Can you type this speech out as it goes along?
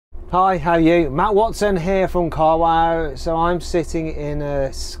Hi, how are you? Matt Watson here from CarWow. So I'm sitting in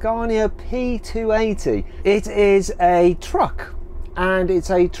a Scania P280. It is a truck, and it's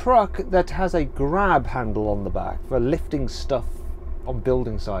a truck that has a grab handle on the back for lifting stuff on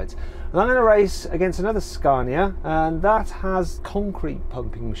building sites. And I'm going to race against another Scania, and that has concrete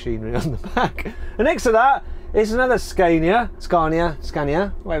pumping machinery on the back. And next to that is another Scania,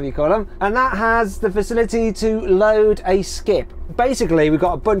 whatever you call them, and that has the facility to load a skip. Basically, we've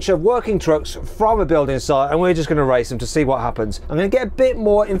got a bunch of working trucks from a building site, and we're just going to race them to see what happens. I'm going to get a bit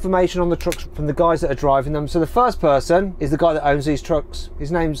more information on the trucks from the guys that are driving them. So the first person is the guy that owns these trucks.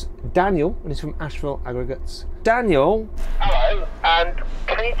 His name's Daniel, and he's from Asheville Aggregates. Daniel. Hello, and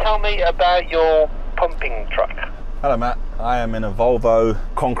can you tell me about your pumping truck? Hello Matt, I am in a Volvo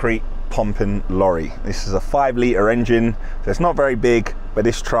concrete pumping lorry. This is a 5-litre engine, so it's not very big, but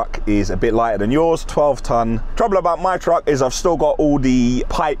this truck is a bit lighter than yours, 12 ton. Trouble about my truck is I've still got all the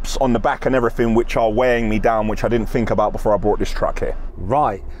pipes on the back and everything which are weighing me down, which I didn't think about before I brought this truck here.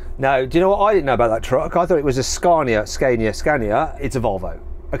 Right. Now, do you know what I didn't know about that truck? I thought it was a Scania. It's a Volvo.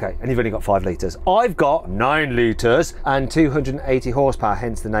 Okay, and you've only got 5 litres. I've got 9 litres and 280 horsepower,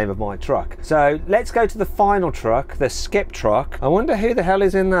 hence the name of my truck. So let's go to the final truck, the skip truck. I wonder who the hell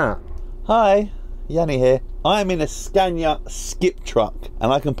is in that. Hi, Yanni here. I'm in a Scania skip truck,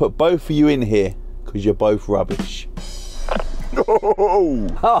 and I can put both of you in here because you're both rubbish. Oh,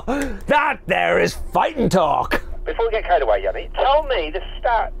 That there is fighting talk. Before we get carried away, Yanni, tell me the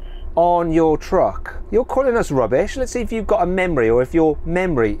stats. On your truck. You're calling us rubbish. Let's see if you've got a memory, or if your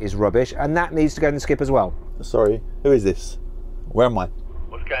memory is rubbish, and that needs to go in the skip as well. Sorry, who is this? Where am I?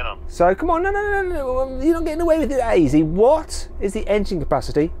 What's going on? So come on, no, you're not getting away with it that easy. What is the engine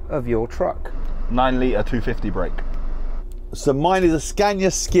capacity of your truck? 9-litre 250 brake. So mine is a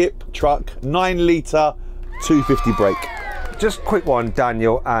Scania skip truck, 9 litre 250 brake. Just quick one,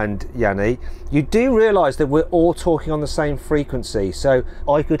 Daniel and Yanni. You do realise that we're all talking on the same frequency, so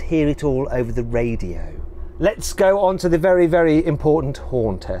I could hear it all over the radio. Let's go on to the very, very important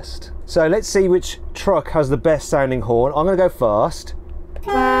horn test. So let's see which truck has the best sounding horn. I'm going to go first.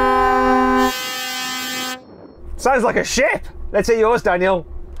 Sounds like a ship. Let's hear yours, Daniel.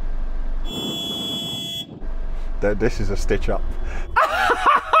 This is a stitch up.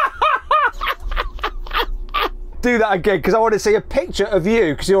 Do that again, because I want to see a picture of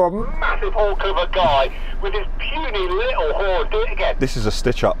you, because you're a Massive hulk of a guy with his puny little horn. Do it again. This is a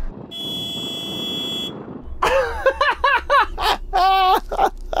stitch up.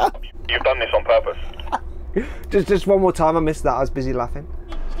 You've done this on purpose. Just one more time. I missed that. I was busy laughing.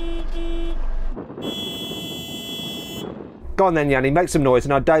 Go on then, Yanni, make some noise,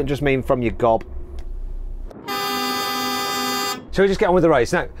 and I don't just mean from your gob. Shall we just get on with the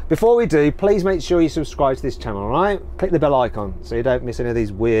race? Now, before we do, please make sure you subscribe to this channel, all right? Click the bell icon so you don't miss any of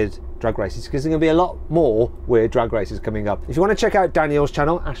these weird drag races, because there's going to be a lot more weird drag races coming up. If you want to check out Daniel's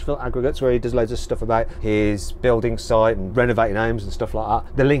channel, Asheville Aggregates, where he does loads of stuff about his building site and renovating homes and stuff like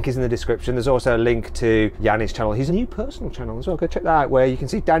that, the link is in the description. There's also a link to Yanni's channel. He's a new personal channel as well. Go check that out, where you can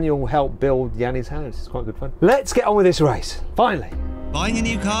see Daniel help build Yanni's house. It's quite good fun. Let's get on with this race, finally. Buying a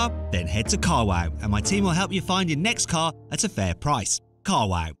new car? Then head to CarWow and my team will help you find your next car at a fair price.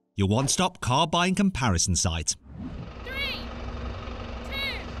 CarWow, your one-stop car buying comparison site. 3, 2,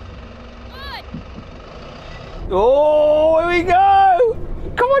 1. Oh, here we go!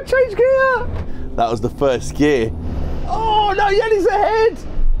 Come on, change gear! That was the first gear. Oh no, Yanni's ahead!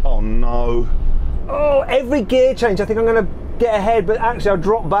 Oh no. Oh, every gear change, I think I'm going to get ahead, but actually I'll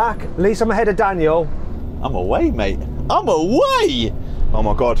drop back. At least I'm ahead of Daniel. I'm away, mate. I'm away! Oh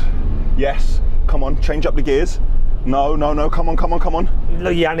my God. Yes. Come on, change up the gears. No, come on.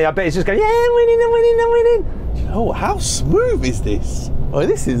 Look, Yanni, I bet he's just going, yeah, I'm winning. Oh, how smooth is this? Oh,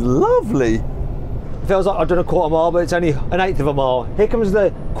 this is lovely. Feels like I've done a quarter mile, but it's only an eighth of a mile. Here comes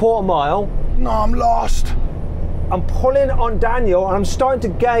the quarter mile. No, I'm lost. I'm pulling on Daniel, and I'm starting to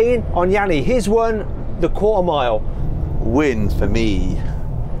gain on Yanni. He's won the quarter mile. Wins for me.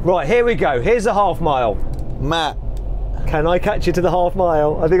 Right, here we go. Here's the half mile. Matt. Can I catch you to the half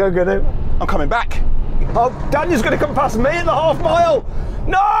mile? I think I'm going to. I'm coming back. Oh, Daniel's going to come past me at the half mile.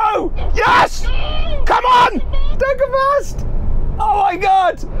 No! Yes! Come on! Don't go fast! Oh my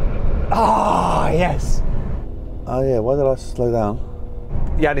God! Ah, yes. Oh yeah, why did I slow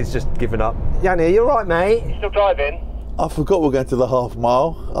down? Yanni's just given up. Yanni, are you all right, mate? Still driving? I forgot we're going to the half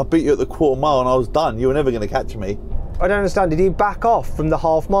mile. I beat you at the quarter mile and I was done. You were never going to catch me. I don't understand. Did you back off from the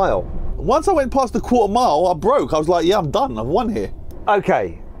half mile? Once I went past the quarter mile, I broke. I was like, yeah, I'm done. I've won here.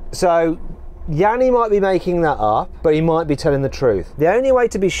 Okay, so Yanni might be making that up, but he might be telling the truth. The only way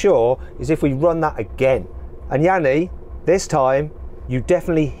to be sure is if we run that again. And Yanni, this time, you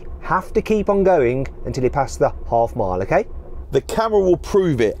definitely have to keep on going until you pass the half mile, okay? The camera will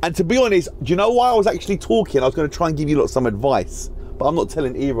prove it. And to be honest, do you know why I was actually talking? I was going to try and give you lot some advice, but I'm not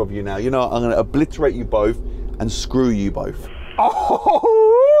telling either of you now. You know, I'm going to obliterate you both and screw you both. Oh!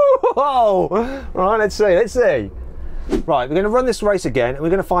 Right, let's see. Right, we're going to run this race again, and we're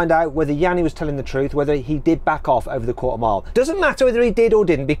going to find out whether Yanni was telling the truth, whether he did back off over the quarter mile. Doesn't matter whether he did or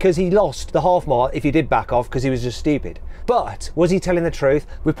didn't, because he lost the half mile if he did back off, because he was just stupid. But was he telling the truth?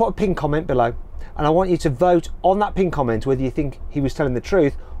 We put a pinned comment below, and I want you to vote on that pinned comment whether you think he was telling the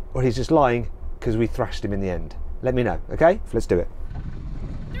truth or he's just lying because we thrashed him in the end. Let me know, okay? So let's do it.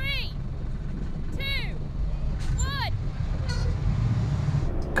 3, 2, 1.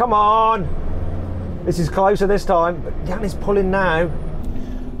 Come on! This is closer this time, but Yanni's pulling now.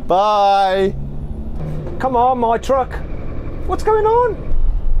 Bye. Come on, my truck. What's going on?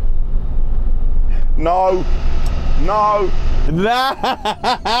 No.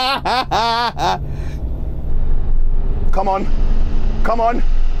 Come on.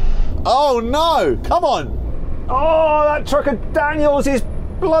 Oh no, come on. Oh, that truck of Daniel's is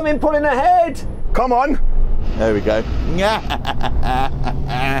blooming pulling ahead. Come on. There we go.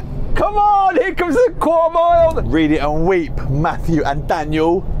 Come on, here comes the quarter mile. Read it and weep, Matthew and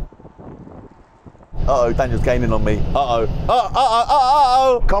Daniel. Uh-oh, Daniel's gaining on me. Uh-oh.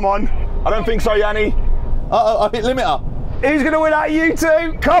 Uh-oh. Come on. I don't think so, Yanni. Uh-oh, I hit limiter. Who's going to win out of you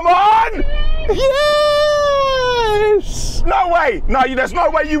two? Come on! Yes! No way! No, there's no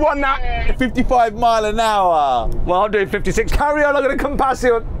way you won that. 55 mile an hour. Well, I'm doing 56. Carry on, I'm going to come past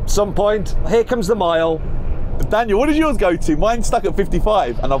you at some point. Here comes the mile. Daniel, what did yours go to? Mine's stuck at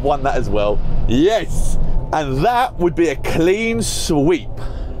 55 and I've won that as well. Yes! And that would be a clean sweep.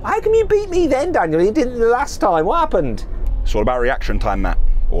 How come you beat me then, Daniel? You didn't the last time. What happened? It's all about reaction time, Matt.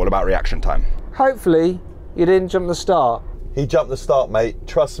 All about reaction time. Hopefully, you didn't jump the start. He jumped the start, mate.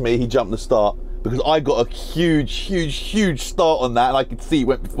 Trust me, he jumped the start. Because I got a huge start on that and I could see he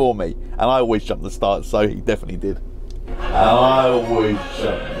went before me. And I always jump the start, so he definitely did. And I always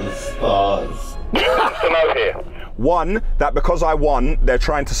jump the starts. What's the note here? 1, that because I won, they're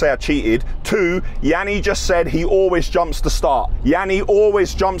trying to say I cheated. 2, Yanni just said he always jumps the start. Yanni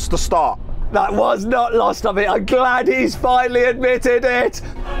always jumps the start. That was not lost on me. I'm glad he's finally admitted it.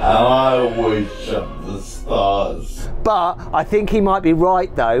 And I always jump the starts. But I think he might be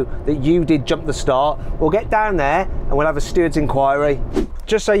right, though, that you did jump the start. We'll get down there and we'll have a steward's inquiry.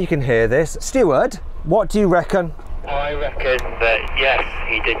 Just so you can hear this. Steward, what do you reckon? I reckon that, yes,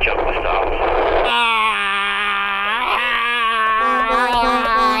 he did jump the start.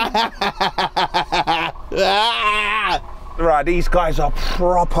 Right, these guys are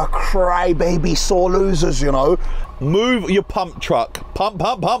proper crybaby sore losers, you know. Move your pump truck. Pump.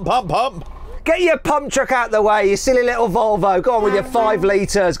 Get your pump truck out the way, you silly little Volvo. Go on with your 5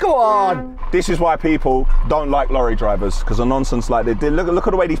 litres. Go on. This is why people don't like lorry drivers, because of nonsense like they did. Look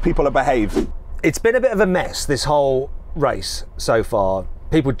at the way these people are behaved. It's been a bit of a mess, this whole race so far.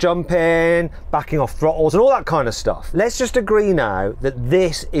 People jumping, backing off throttles and all that kind of stuff. Let's just agree now that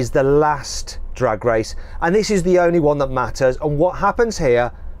this is the last drag race and this is the only one that matters, and what happens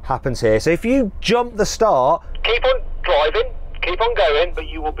here happens here. So if you jump the start, Keep on driving, keep on going, but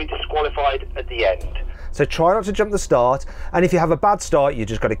you will be disqualified at the end. so try not to jump the start, and if you have a bad start you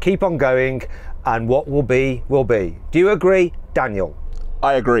just got to keep on going and what will be will be. Do you agree, Daniel?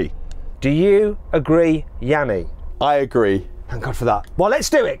 I agree. Do you agree, Yanni? I agree. Thank God for that. Well, let's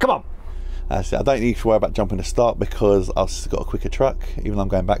do it, come on. That's it. I don't need to worry about jumping the start because I've got a quicker truck, even though I'm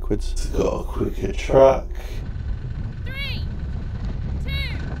going backwards. Got a quicker truck. 3, 2,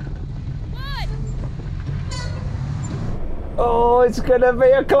 1. Oh, it's gonna be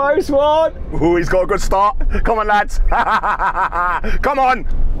a close one. Ooh, he's got a good start. Come on, lads. Come on.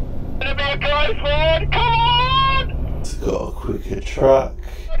 It's gonna be a close one, come on! Got a quicker truck.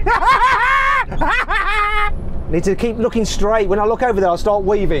 Need to keep looking straight. When I look over there, I'll start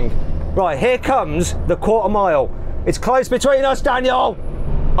weaving. Right, here comes the quarter mile. It's close between us, Daniel.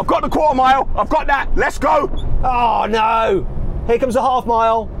 I've got the quarter mile. I've got that. Let's go. Oh, no. Here comes the half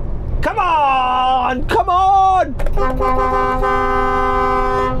mile. Come on, come on.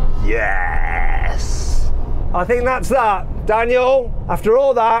 Yes. I think that's that. Daniel, after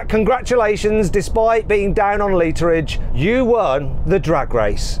all that, congratulations. Despite being down on literage, you won the drag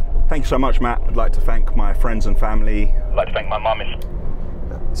race. Thank you so much, Matt. I'd like to thank my friends and family. I'd like to thank my mum.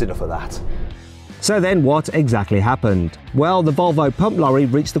 It's enough of that. So then what exactly happened? Well, the Volvo pump lorry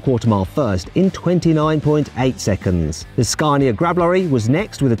reached the quarter mile first in 29.8 seconds. The Scania grab lorry was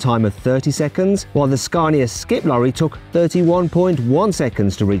next with a time of 30 seconds, while the Scania skip lorry took 31.1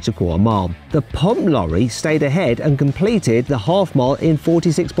 seconds to reach the quarter mile. The pump lorry stayed ahead and completed the half mile in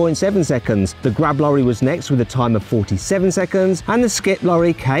 46.7 seconds. The grab lorry was next with a time of 47 seconds, and the skip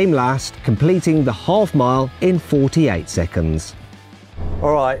lorry came last, completing the half mile in 48 seconds.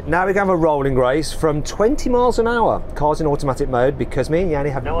 All right, now we're going to have a rolling race from 20 miles an hour. Car's in automatic mode because me and Yanni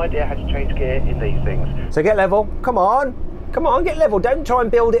have no idea how to change gear in these things. So get level, come on, get level. Don't try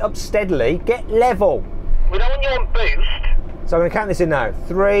and build it up steadily, get level. We don't want you on boost. So I'm going to count this in now.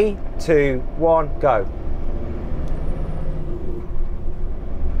 3, 2, 1, go.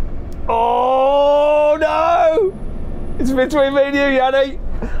 Oh no! It's between me and you, Yanni.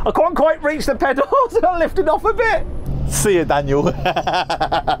 I can't quite reach the pedals and I lifted off a bit. See you, Daniel.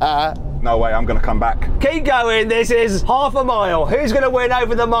 No way, I'm gonna come back. Keep going, this is half a mile. Who's gonna win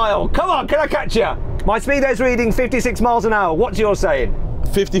over the mile? Come on, can I catch you? My speedo's reading 56 miles an hour. What's yours saying?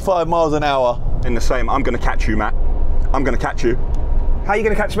 55 miles an hour. In the same, I'm gonna catch you, Matt. I'm gonna catch you. How are you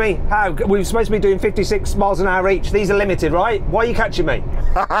gonna catch me? How? We're supposed to be doing 56 miles an hour each. These are limited, right? Why are you catching me?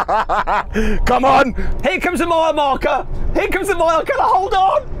 Come on! Here comes the mile marker. Here comes the mile. Can I hold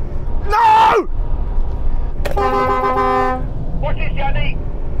on? No! What's this, Yanni?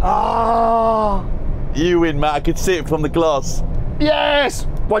 Ah! You win, Matt. I could see it from the glass. Yes!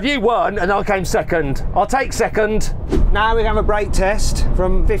 Well, you won and I came second. I'll take second. Now we have a brake test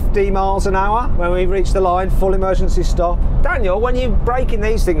from 50 miles an hour when we reach the line, full emergency stop. Daniel, when you brake in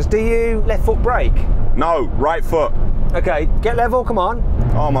these things, do you left foot brake? No, right foot. Okay, get level, come on.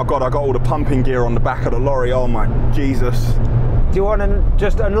 Oh my God, I got all the pumping gear on the back of the lorry. Oh my Jesus. Do you want to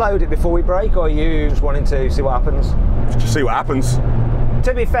just unload it before we brake, or are you just wanting to see what happens? Just see what happens.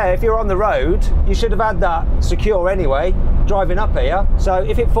 To be fair, if you're on the road, you should have had that secure anyway, driving up here. So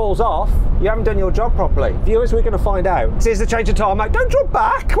if it falls off, you haven't done your job properly. Viewers, we're going to find out. This is the change of tarmac. Don't drop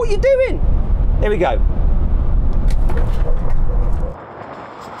back. What are you doing? Here we go.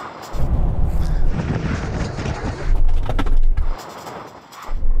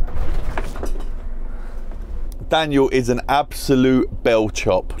 Daniel is an absolute bell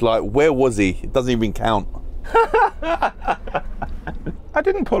chop. Like, where was he? It doesn't even count. I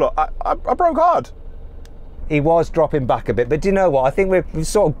didn't pull up. I broke hard. He was dropping back a bit, but do you know what? I think we've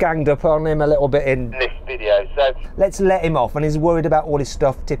sort of ganged up on him a little bit in This video, so let's let him off, and he's worried about all his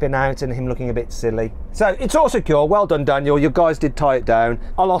stuff tipping out and him looking a bit silly. So it's all secure. Well done, Daniel. You guys did tie it down.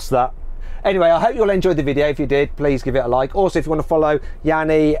 I lost that. Anyway, I hope you all enjoyed the video. If you did, please give it a like. Also, if you want to follow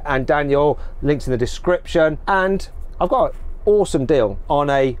Yanni and Daniel, links in the description. And I've got an awesome deal on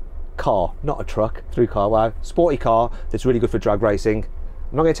a car, not a truck, through CarWow. Sporty car that's really good for drag racing.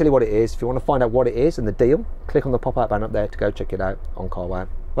 I'm not going to tell you what it is. If you want to find out what it is and the deal, click on the pop-out banner up there to go check it out on CarWow.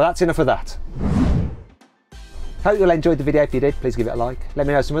 Well, that's enough of that. Hope you all enjoyed the video. If you did, please give it a like. Let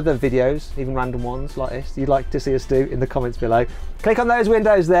me know some other videos, even random ones like this, you'd like to see us do in the comments below. Click on those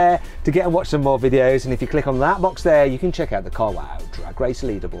windows there to get and watch some more videos. And if you click on that box there, you can check out the CarWow Drag Race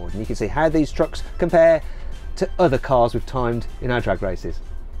Leaderboard. And you can see how these trucks compare to other cars we've timed in our drag races.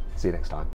 See you next time.